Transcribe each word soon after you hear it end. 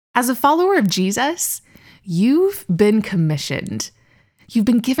As a follower of Jesus, you've been commissioned. You've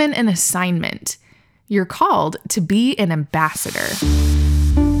been given an assignment. You're called to be an ambassador.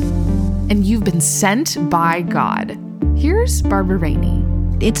 And you've been sent by God. Here's Barbara Rainey.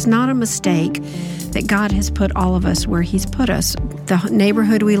 It's not a mistake that God has put all of us where He's put us. The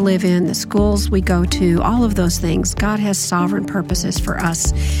neighborhood we live in, the schools we go to, all of those things, God has sovereign purposes for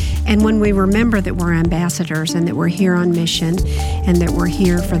us. And when we remember that we're ambassadors and that we're here on mission and that we're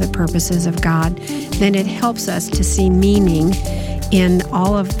here for the purposes of God, then it helps us to see meaning in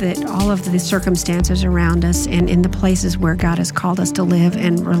all of the circumstances around us and in the places where God has called us to live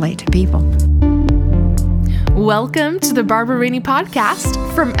and relate to people. Welcome to the Barbara Rainey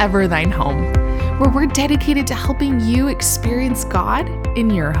podcast from Ever Thine Home, where we're dedicated to helping you experience God in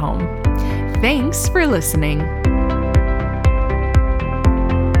your home. Thanks for listening.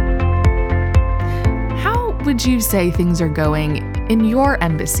 How would you say things are going in your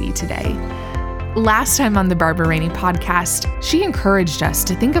embassy today? Last time on the Barbara Rainey podcast, she encouraged us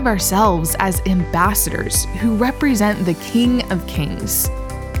to think of ourselves as ambassadors who represent the King of Kings.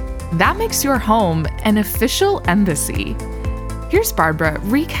 That makes your home an official embassy. Here's Barbara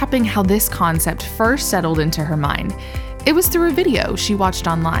recapping how this concept first settled into her mind. It was through a video she watched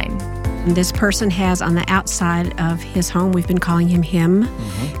online. This person has on the outside of his home, we've been calling him,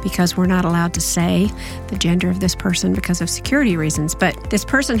 because we're not allowed to say the gender of this person because of security reasons. But this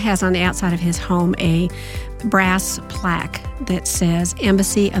person has on the outside of his home a brass plaque that says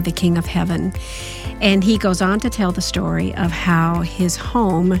Embassy of the King of Heaven. And he goes on to tell the story of how his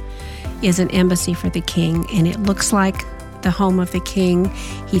home is an embassy for the king, and it looks like the home of the king.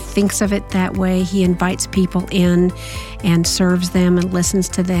 He thinks of it that way. He invites people in and serves them and listens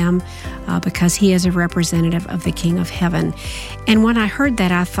to them because he is a representative of the King of Heaven. And when I heard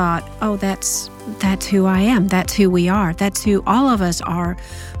that, I thought, oh, that's who I am. That's who we are. That's who all of us are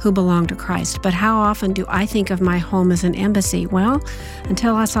who belong to Christ. But how often do I think of my home as an embassy? Well,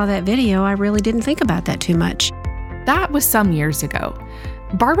 until I saw that video, I really didn't think about that too much. That was some years ago.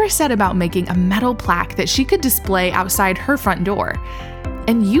 Barbara set about making a metal plaque that she could display outside her front door.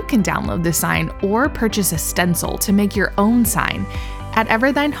 And you can download the sign or purchase a stencil to make your own sign at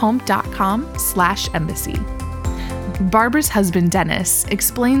everthinehome.com/embassy. Barbara's husband, Dennis,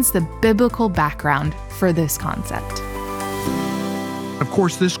 explains the biblical background for this concept. Of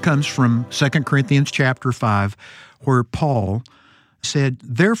course, this comes from 2 Corinthians chapter 5, where Paul said,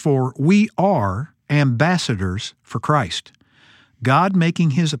 "Therefore we are ambassadors for Christ, God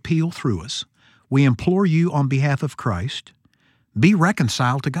making His appeal through us. We implore you on behalf of Christ, be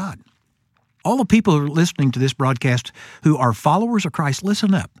reconciled to God." All the people who are listening to this broadcast who are followers of Christ,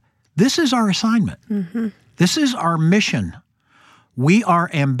 listen up. This is our assignment. This is our mission. We are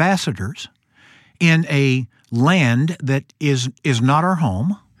ambassadors in a land that is not our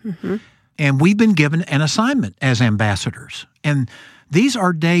home, and we've been given an assignment as ambassadors. And these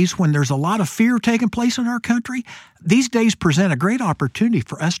are days when there's a lot of fear taking place in our country. These days present a great opportunity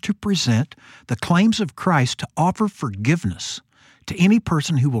for us to present the claims of Christ, to offer forgiveness to any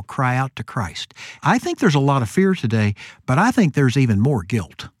person who will cry out to Christ. I think there's a lot of fear today, but I think there's even more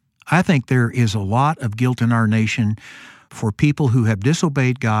guilt. I think there is a lot of guilt in our nation for people who have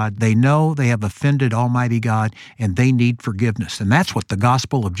disobeyed God. They know they have offended Almighty God, and they need forgiveness. And that's what the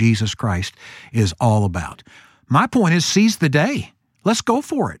gospel of Jesus Christ is all about. My point is, seize the day. Let's go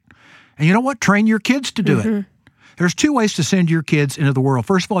for it. And you know what? Train your kids to do it. There's two ways to send your kids into the world.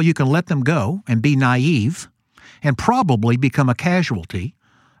 First of all, you can let them go and be naive and probably become a casualty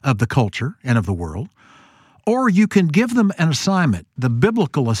of the culture and of the world. Or you can give them an assignment, the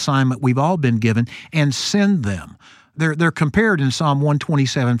biblical assignment we've all been given, and send them. They're compared in Psalm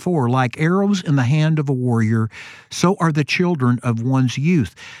 127:4, like arrows in the hand of a warrior, so are the children of one's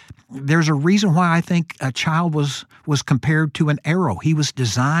youth. There's a reason why I think a child was compared to an arrow. He was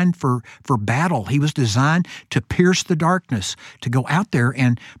designed for battle. He was designed to pierce the darkness, to go out there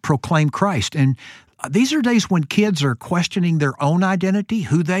and proclaim Christ. And these are days when kids are questioning their own identity,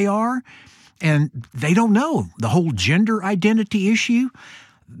 who they are, and they don't know the whole gender identity issue.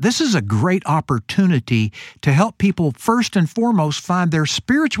 This is a great opportunity to help people first and foremost find their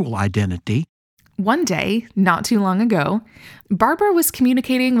spiritual identity. One day, not too long ago, Barbara was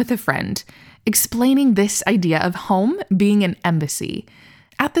communicating with a friend, explaining this idea of home being an embassy.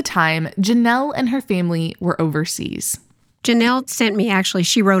 At the time, Janelle and her family were overseas. Janelle sent me, actually,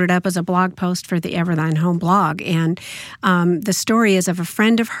 she wrote it up as a blog post for the Ever Thine Home blog. And the story is of a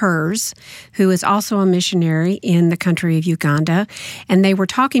friend of hers who is also a missionary in the country of Uganda. And they were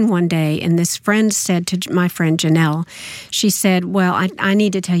talking one day, and this friend said to my friend Janelle, she said, well, I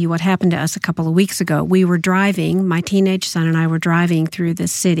need to tell you what happened to us a couple of weeks ago. We were driving, my teenage son and I were driving through the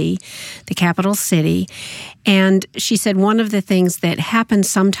city, the capital city. And she said one of the things that happens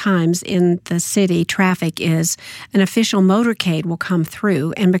sometimes in the city traffic is an official motorcade will come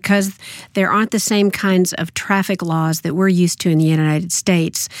through. And because there aren't the same kinds of traffic laws that we're used to in the United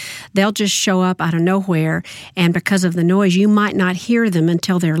States, they'll just show up out of nowhere. And because of the noise, you might not hear them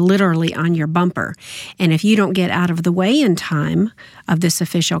until they're literally on your bumper. And if you don't get out of the way in time of this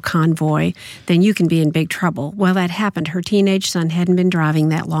official convoy, then you can be in big trouble. Well, that happened. Her teenage son hadn't been driving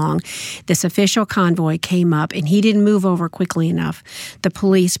that long. This official convoy came up, and he didn't move over quickly enough. The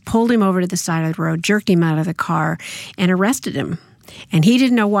police pulled him over to the side of the road, jerked him out of the car, and arrested him. And he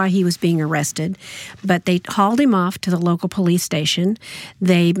didn't know why he was being arrested, but they hauled him off to the local police station.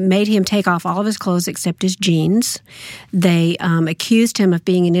 They made him take off all of his clothes except his jeans. They accused him of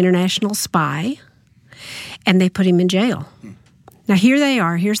being an international spy, and they put him in jail. Now, here they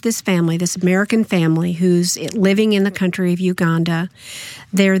are. Here's this family, this American family who's living in the country of Uganda.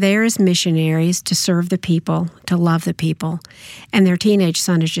 They're there as missionaries to serve the people, to love the people, and their teenage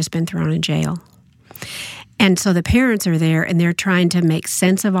son has just been thrown in jail. And so the parents are there, and they're trying to make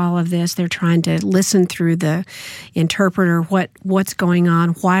sense of all of this. They're trying to listen through the interpreter, what's going on?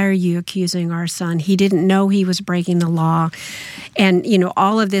 Why are you accusing our son? He didn't know he was breaking the law. And,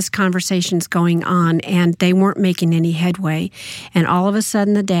 all of this conversation's going on, and they weren't making any headway. And all of a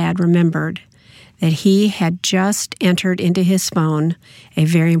sudden, the dad remembered that he had just entered into his phone a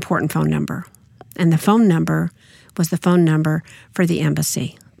very important phone number. And the phone number was the phone number for the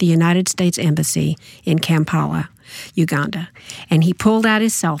embassy, the United States Embassy in Kampala, Uganda. And he pulled out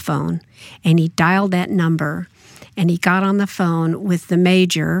his cell phone, and he dialed that number, and he got on the phone with the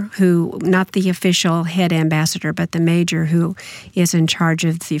major, who, not the official head ambassador, but the major who is in charge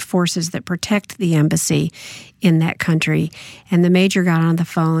of the forces that protect the embassy in that country. And the major got on the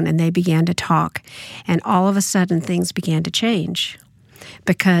phone, and they began to talk. And all of a sudden, things began to change,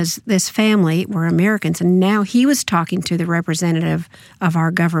 because this family were Americans, and now he was talking to the representative of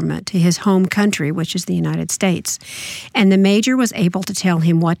our government, to his home country, which is the United States. And the major was able to tell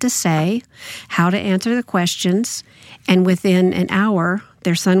him what to say, how to answer the questions, and within an hour,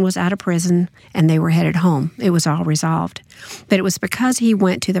 their son was out of prison, and they were headed home. It was all resolved. But it was because he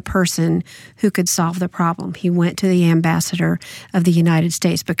went to the person who could solve the problem. He went to the ambassador of the United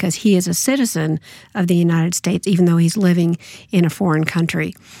States, because he is a citizen of the United States, even though he's living in a foreign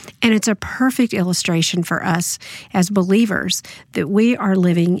country. And it's a perfect illustration for us as believers that we are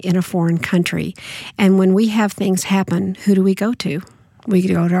living in a foreign country. And when we have things happen, who do we go to? We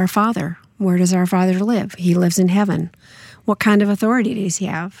go to our Father. Where does our Father live? He lives in heaven. What kind of authority does he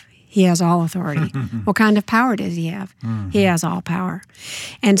have? He has all authority. What kind of power does he have? He has all power.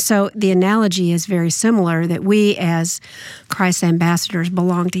 And so the analogy is very similar, that we as Christ's ambassadors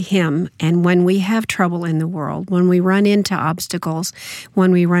belong to him. And when we have trouble in the world, when we run into obstacles,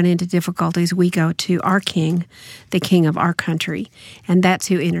 when we run into difficulties, we go to our King, the King of our country. And that's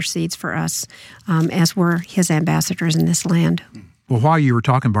who intercedes for us as we're his ambassadors in this land. Well, while you were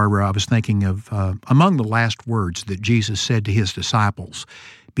talking, Barbara, I was thinking of among the last words that Jesus said to his disciples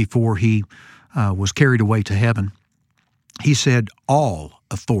before he was carried away to heaven. He said, "All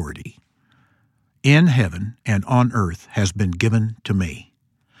authority in heaven and on earth has been given to me.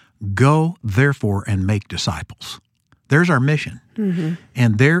 Go, therefore, and make disciples." There's our mission.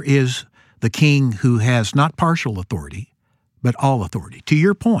 And there is the King who has not partial authority, but all authority. To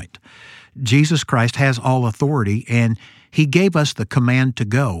your point, Jesus Christ has all authority, and he gave us the command to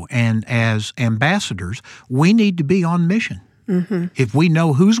go. And as ambassadors, we need to be on mission. If we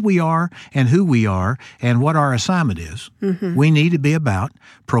know whose we are and who we are and what our assignment is, we need to be about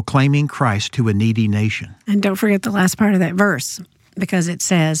proclaiming Christ to a needy nation. And don't forget the last part of that verse, because it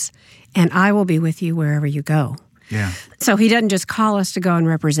says, "And I will be with you wherever you go." Yeah. So he doesn't just call us to go and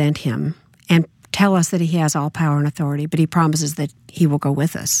represent him and tell us that he has all power and authority, but he promises that he will go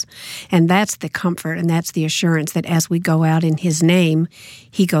with us. And that's the comfort, and that's the assurance that as we go out in his name,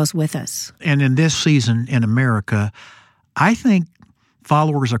 he goes with us. And in this season in America, I think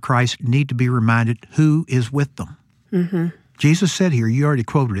followers of Christ need to be reminded who is with them. Jesus said here, you already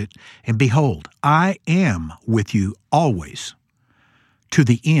quoted it, "And behold, I am with you always to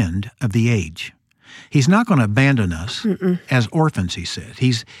the end of the age." He's not going to abandon us as orphans, he said.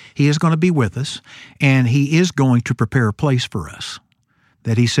 He is going to be with us, and he is going to prepare a place for us.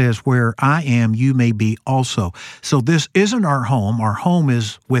 that he says, where I am, you may be also. So this isn't our home. Our home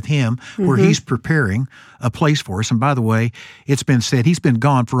is with him, where he's preparing a place for us. And by the way, it's been said he's been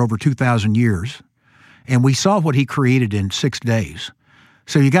gone for over 2,000 years, and we saw what he created in 6 days.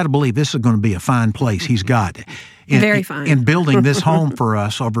 So you got to believe this is going to be a fine place he's got. Very fine. In building this home for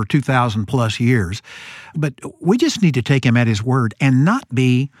us over 2,000 plus years. But we just need to take him at his word and not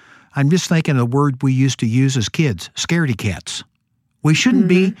be, I'm just thinking of the word we used to use as kids, scaredy cats. We shouldn't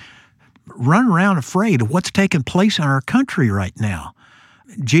be running around afraid of what's taking place in our country right now.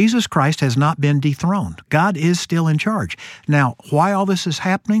 Jesus Christ has not been dethroned. God is still in charge. Now, why all this is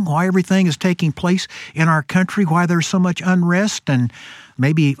happening, why everything is taking place in our country, why there's so much unrest and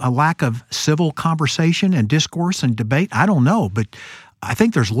maybe a lack of civil conversation and discourse and debate, I don't know, but I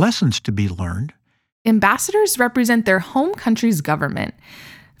think there's lessons to be learned. Ambassadors represent their home country's government.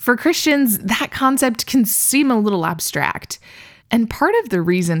 For Christians, that concept can seem a little abstract. And part of the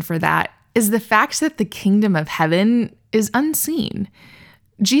reason for that is the fact that the kingdom of heaven is unseen.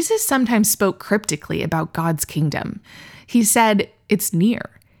 Jesus sometimes spoke cryptically about God's kingdom. He said, it's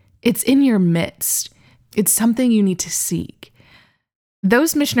near. It's in your midst. It's something you need to seek.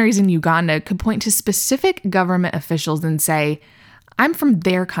 Those missionaries in Uganda could point to specific government officials and say, I'm from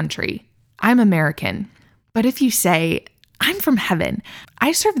their country. I'm American. But if you say, I'm from heaven,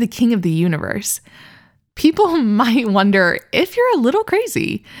 I serve the King of the universe, people might wonder if you're a little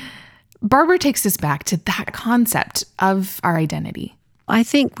crazy. Barbara takes us back to that concept of our identity. I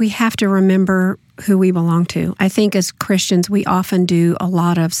think we have to remember who we belong to. I think as Christians, we often do a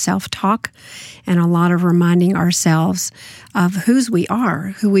lot of self-talk and a lot of reminding ourselves of whose we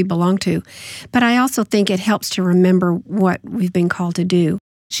are, who we belong to. But I also think it helps to remember what we've been called to do.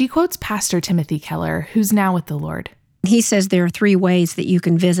 She quotes Pastor Timothy Keller, who's now with the Lord. He says there are 3 ways that you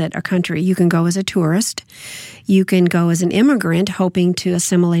can visit a country. You can go as a tourist. You can go as an immigrant, hoping to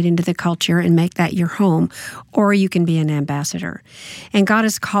assimilate into the culture and make that your home. Or you can be an ambassador. And God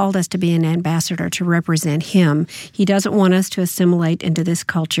has called us to be an ambassador, to represent Him. He doesn't want us to assimilate into this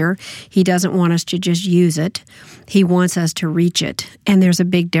culture. He doesn't want us to just use it. He wants us to reach it. And there's a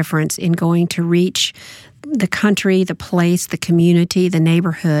big difference in going to reach the country, the place, the community, the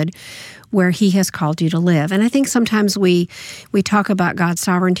neighborhood where He has called you to live. And I think sometimes we talk about God's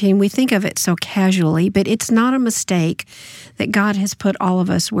sovereignty and we think of it so casually, but it's not a mistake that God has put all of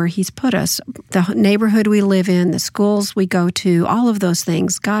us where He's put us. The neighborhood we live in, the schools we go to, all of those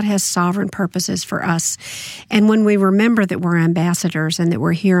things, God has sovereign purposes for us. And when we remember that we're ambassadors and that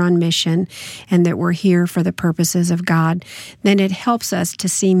we're here on mission and that we're here for the purposes of God, then it helps us to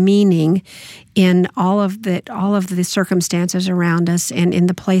see meaning in all of the circumstances around us and in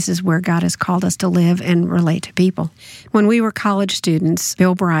the places where God has called us to live and relate to people. When we were college students,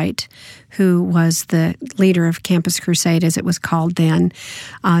 Bill Bright, who was the leader of Campus Crusade, as it was called then,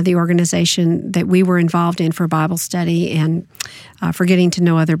 the organization that we were involved in for Bible study and for getting to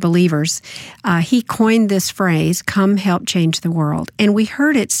know other believers, he coined this phrase, "Come help change the world." And we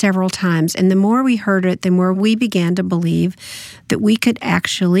heard it several times, and the more we heard it, the more we began to believe that we could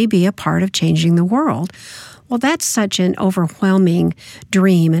actually be a part of changing the world. Well, that's such an overwhelming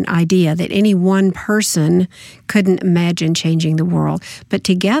dream and idea that any one person couldn't imagine changing the world. But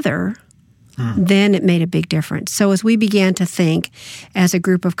together, then it made a big difference. So as we began to think as a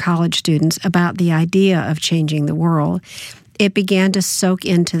group of college students about the idea of changing the world, it began to soak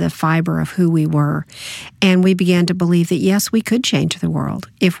into the fiber of who we were. And we began to believe that, yes, we could change the world.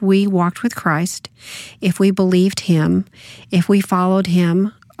 If we walked with Christ, if we believed Him, if we followed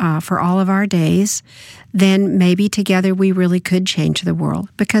Him for all of our days, then maybe together we really could change the world.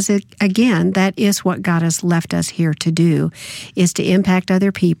 Because, again, that is what God has left us here to do, is to impact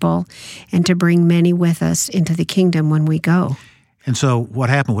other people and to bring many with us into the kingdom when we go. And so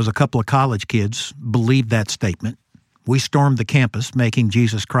what happened was a couple of college kids believed that statement. We stormed the campus, making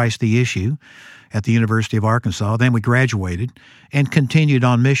Jesus Christ the issue at the University of Arkansas. Then we graduated and continued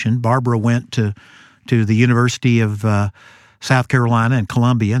on mission. Barbara went to the University of South Carolina and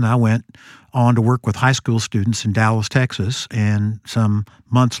Columbia, and I went on to work with high school students in Dallas, Texas, and some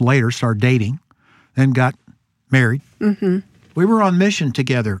months later started dating, then got married. Mm-hmm. We were on mission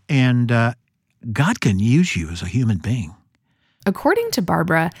together, and God can use you as a human being. According to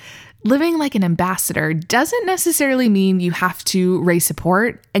Barbara, living like an ambassador doesn't necessarily mean you have to raise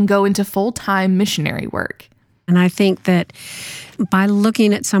support and go into full-time missionary work. And I think that by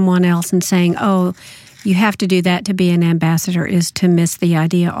looking at someone else and saying, oh, you have to do that to be an ambassador, is to miss the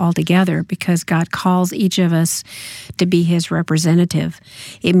idea altogether, because God calls each of us to be His representative.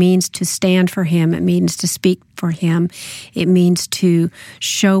 It means to stand for Him. It means to speak for Him. It means to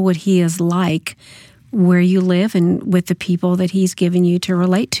show what He is like where you live and with the people that He's given you to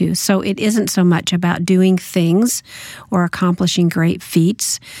relate to. So it isn't so much about doing things or accomplishing great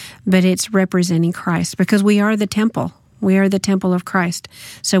feats, but it's representing Christ, because we are the temple. We are the temple of Christ.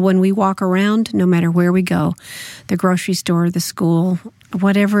 So when we walk around, no matter where we go, the grocery store, the school,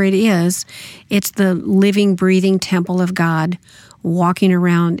 whatever it is, it's the living, breathing temple of God walking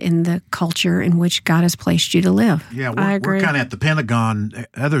around in the culture in which God has placed you to live. Yeah, we're kind of at the Pentagon.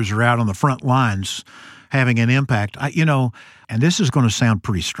 Others are out on the front lines having an impact. And this is going to sound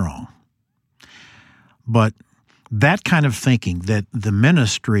pretty strong, but that kind of thinking, that the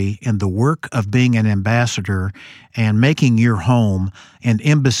ministry and the work of being an ambassador and making your home an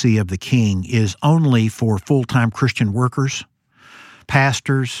embassy of the King is only for full-time Christian workers,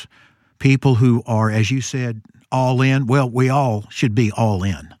 pastors, people who are, as you said, all in. Well, we all should be all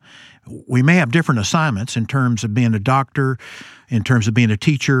in. We may have different assignments in terms of being a doctor, in terms of being a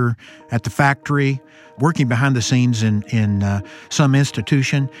teacher at the factory, working behind the scenes in some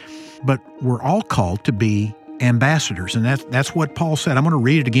institution, but we're all called to be ambassadors, and that's what Paul said. I'm going to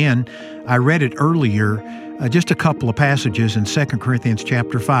read it again. I read it earlier, just a couple of passages in 2 Corinthians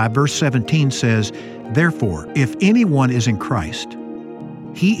chapter 5. Verse 17 says, "Therefore, if anyone is in Christ,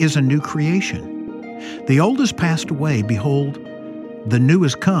 he is a new creation. The old has passed away, behold, the new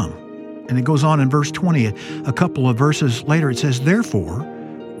has come." And it goes on in verse 20, a couple of verses later, it says, "Therefore,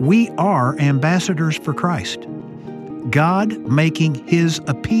 we are ambassadors for Christ, God making His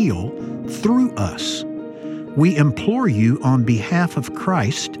appeal through us. We implore you on behalf of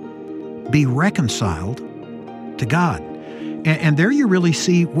Christ, be reconciled to God." And there you really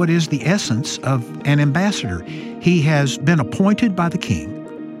see what is the essence of an ambassador. He has been appointed by the King.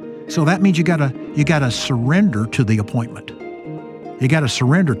 So that means you gotta surrender to the appointment. You gotta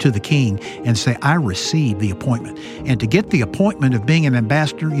surrender to the King and say, "I receive the appointment." And to get the appointment of being an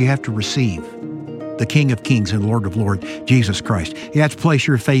ambassador, you have to receive the King of Kings and Lord of Lords, Jesus Christ. You have to place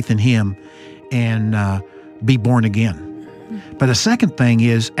your faith in Him and be born again. But a second thing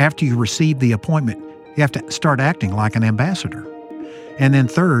is, after you receive the appointment, you have to start acting like an ambassador. And then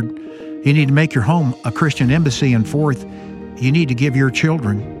third, you need to make your home a Christian embassy. And fourth, you need to give your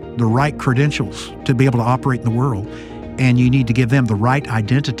children the right credentials to be able to operate in the world. And you need to give them the right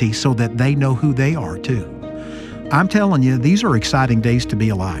identity so that they know who they are too. I'm telling you, these are exciting days to be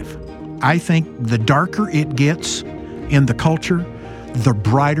alive. I think the darker it gets in the culture, the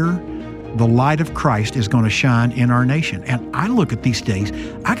brighter the light of Christ is going to shine in our nation. And I look at these days,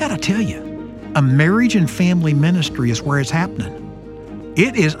 I got to tell you, a marriage and family ministry is where it's happening.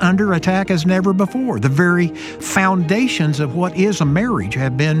 It is under attack as never before. The very foundations of what is a marriage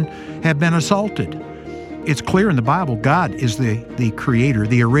have been assaulted. It's clear in the Bible, God is the creator,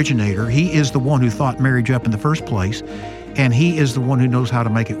 the originator. He is the one who thought marriage up in the first place, and He is the one who knows how to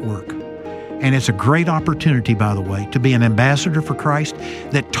make it work. And it's a great opportunity, by the way, to be an ambassador for Christ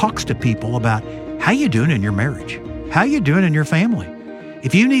that talks to people about how you doing in your marriage, how you doing in your family.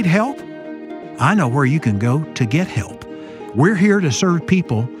 If you need help, I know where you can go to get help. We're here to serve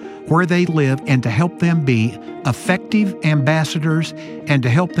people where they live and to help them be effective ambassadors and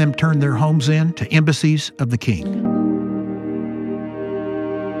to help them turn their homes into embassies of the King.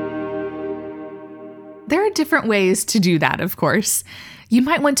 There are different ways to do that, of course. You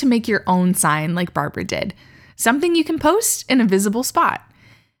might want to make your own sign like Barbara did, something you can post in a visible spot.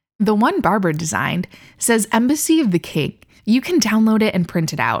 The one Barbara designed says Embassy of the King. You can download it and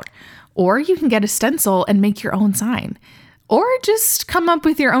print it out, or you can get a stencil and make your own sign, or just come up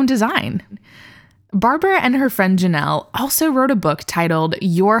with your own design. Barbara and her friend Janelle also wrote a book titled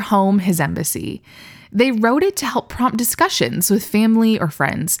Your Home, His Embassy. They wrote it to help prompt discussions with family or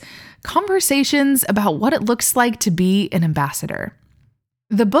friends, conversations about what it looks like to be an ambassador.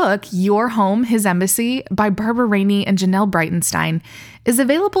 The book, Your Home, His Embassy, by Barbara Rainey and Janelle Breitenstein, is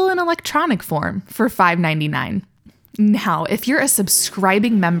available in electronic form for $5.99. Now, if you're a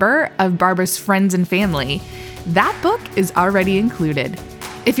subscribing member of Barbara's Friends and Family, that book is already included.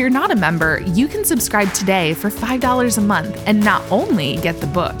 If you're not a member, you can subscribe today for $5 a month and not only get the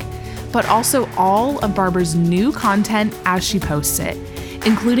book, but also all of Barbara's new content as she posts it,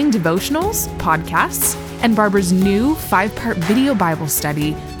 including devotionals, podcasts, and Barbara's new 5-part video Bible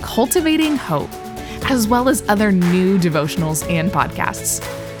study, Cultivating Hope, as well as other new devotionals and podcasts.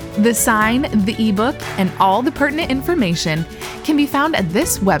 The sign, the ebook, and all the pertinent information can be found at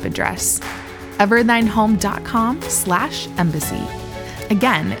this web address, everthynehome.com/embassy.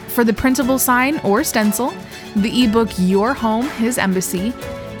 Again, for the printable sign or stencil, the ebook Your Home, His Embassy,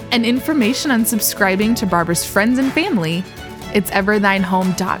 and information on subscribing to Barbara's Friends and Family, it's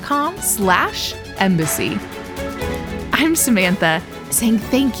everthynehome.com/embassy. I'm Samantha. saying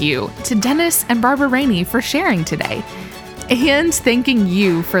thank you to Dennis and Barbara Rainey for sharing today, and thanking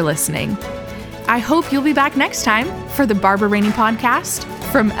you for listening. I hope you'll be back next time for the Barbara Rainey podcast,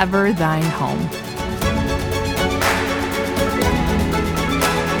 From Ever Thine Home.